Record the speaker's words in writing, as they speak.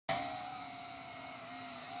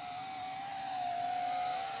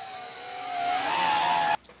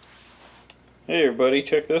Hey everybody,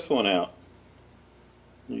 check this one out.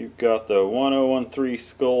 You've got the 1013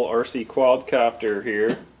 Skull RC Quadcopter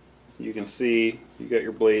here. You can see you got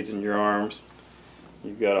your blades in your arms.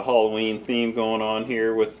 You've got a Halloween theme going on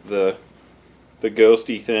here with the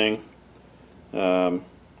ghosty thing.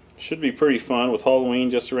 Should be pretty fun with Halloween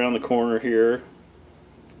just around the corner here.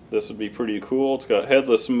 This would be pretty cool. It's got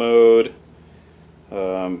headless mode.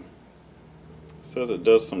 Says it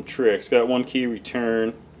does some tricks. Got 1 key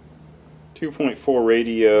return, 2.4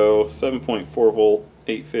 radio, 7.4 volt,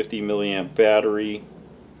 850 milliamp battery.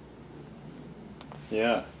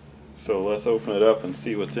 Yeah, so let's open it up and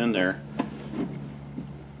see what's in there.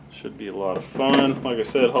 Should be a lot of fun. Like I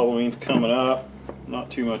said, Halloween's coming up. Not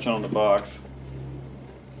too much on the box.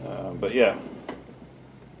 But yeah,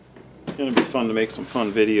 it's going to be fun to make some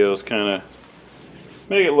fun videos, kind of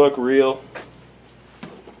make it look real.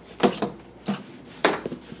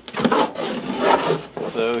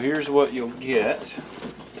 So here's what you'll get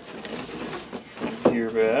from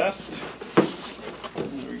Gearbest.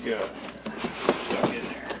 What do we got stuck in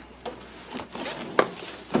there?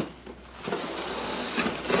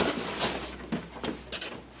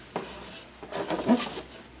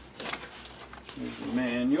 Here's the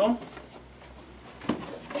manual.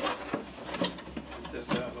 Get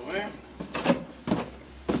this out of the way.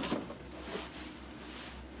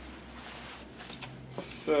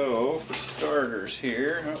 So, for starters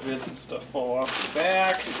here, we had some stuff fall off the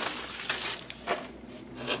back.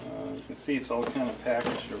 You can see it's all kind of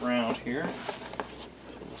packaged around here.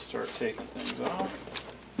 So we'll start taking things off.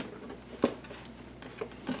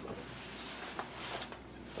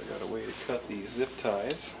 See if I got a way to cut these zip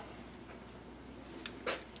ties.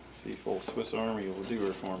 See if old Swiss Army will do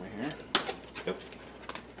her for me here. Yep.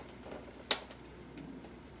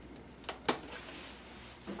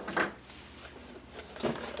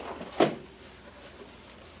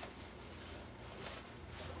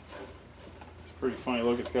 Pretty funny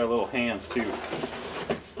look, it's got little hands too.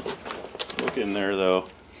 Look in there though.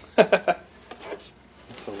 That's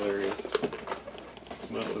hilarious.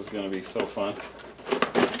 This is going to be so fun.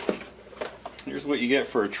 Here's what you get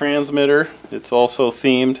for a transmitter. It's also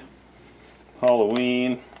themed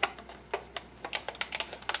Halloween.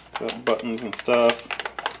 Got buttons and stuff.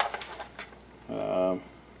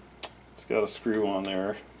 It's got a screw on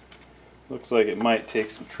there. Looks like it might take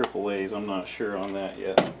some AAAs. I'm not sure on that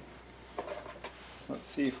yet. Let's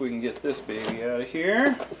see if we can get this baby out of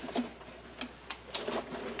here.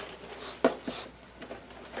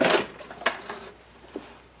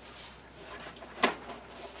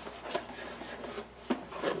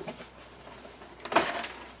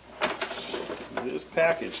 It is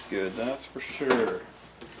packaged good, that's for sure.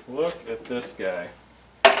 Look at this guy.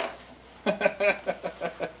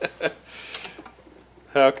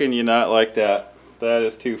 How can you not like that? That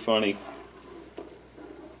is too funny.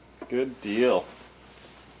 Good deal.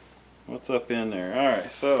 What's up in there?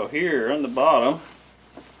 Alright, so here on the bottom,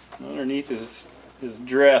 underneath his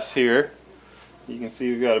dress here, you can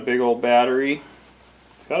see we've got a big old battery.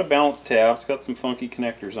 It's got a balance tab, it's got some funky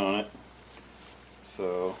connectors on it.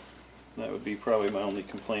 So that would be probably my only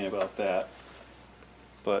complaint about that.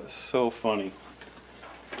 But so funny.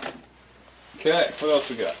 Okay, what else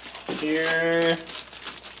we got? Here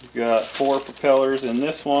we've got 4 propellers in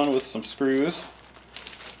this one with some screws.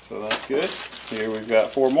 So that's good. Here we've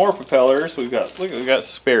got 4 more propellers. We've got, look, we've got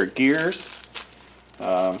spare gears,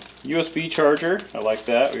 USB charger. I like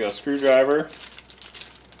that. We got a screwdriver.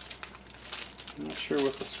 I'm not sure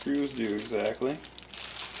what the screws do exactly.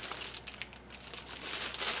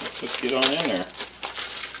 Let's just get on in there.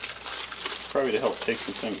 Probably to help take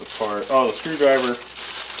some things apart. Oh, the screwdriver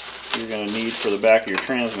you're going to need for the back of your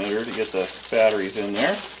transmitter to get the batteries in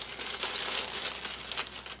there.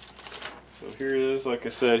 So here it is, like I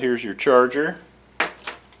said, here's your charger.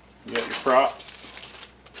 You got your props.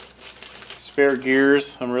 Spare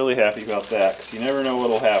gears, I'm really happy about that because you never know what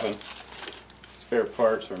will happen. Spare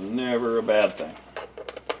parts are never a bad thing.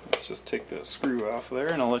 Let's just take the screw off there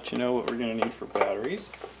and I'll let you know what we're going to need for batteries.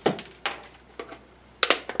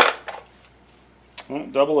 Oh,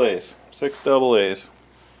 double A's, 6 double A's.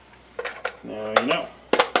 Now you know.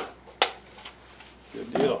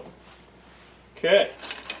 Good deal. Okay.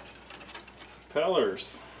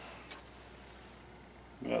 Propellers.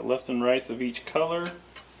 We got left and rights of each color.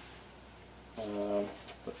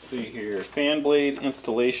 Let's see here. Fan blade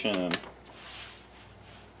installation.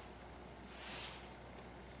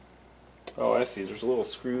 Oh, I see. There's little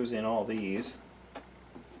screws in all these.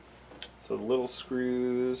 So the little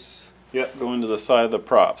screws, yep, go into the side of the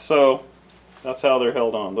prop. So that's how they're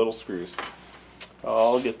held on, little screws.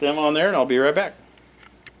 I'll get them on there and I'll be right back.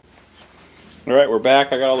 Alright, we're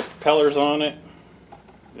back. I got all the propellers on it.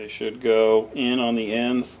 They should go in on the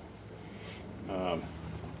ends.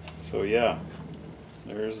 So yeah,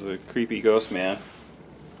 there's the creepy ghost man.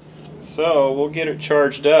 So we'll get it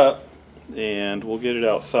charged up and we'll get it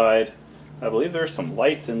outside. I believe there's some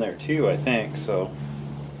lights in there too, I think. So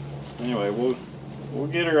anyway, we'll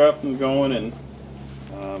get her up and going and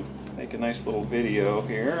make a nice little video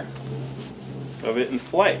here of it in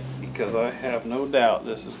flight, because I have no doubt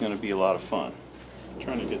this is going to be a lot of fun. I'm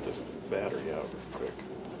trying to get this battery out real quick.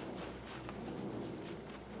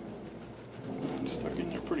 It's stuck in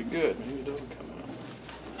there pretty good. Maybe it doesn't come out.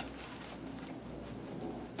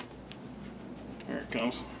 There it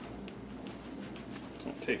comes. So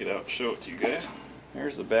I'll take it out and show it to you guys.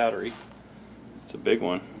 There's the battery. It's a big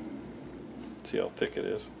one. Let's see how thick it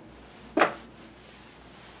is. There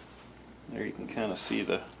you can kind of see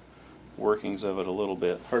the workings of it a little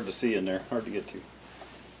bit. Hard to see in there, hard to get to.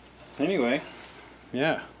 Anyway,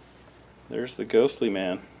 yeah, there's the ghostly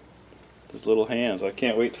man. His little hands. I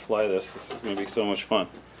can't wait to fly this. This is going to be so much fun.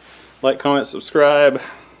 Like, comment, subscribe.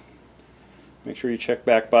 Make sure you check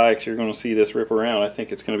back by because you're going to see this rip around. I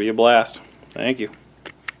think it's going to be a blast. Thank you.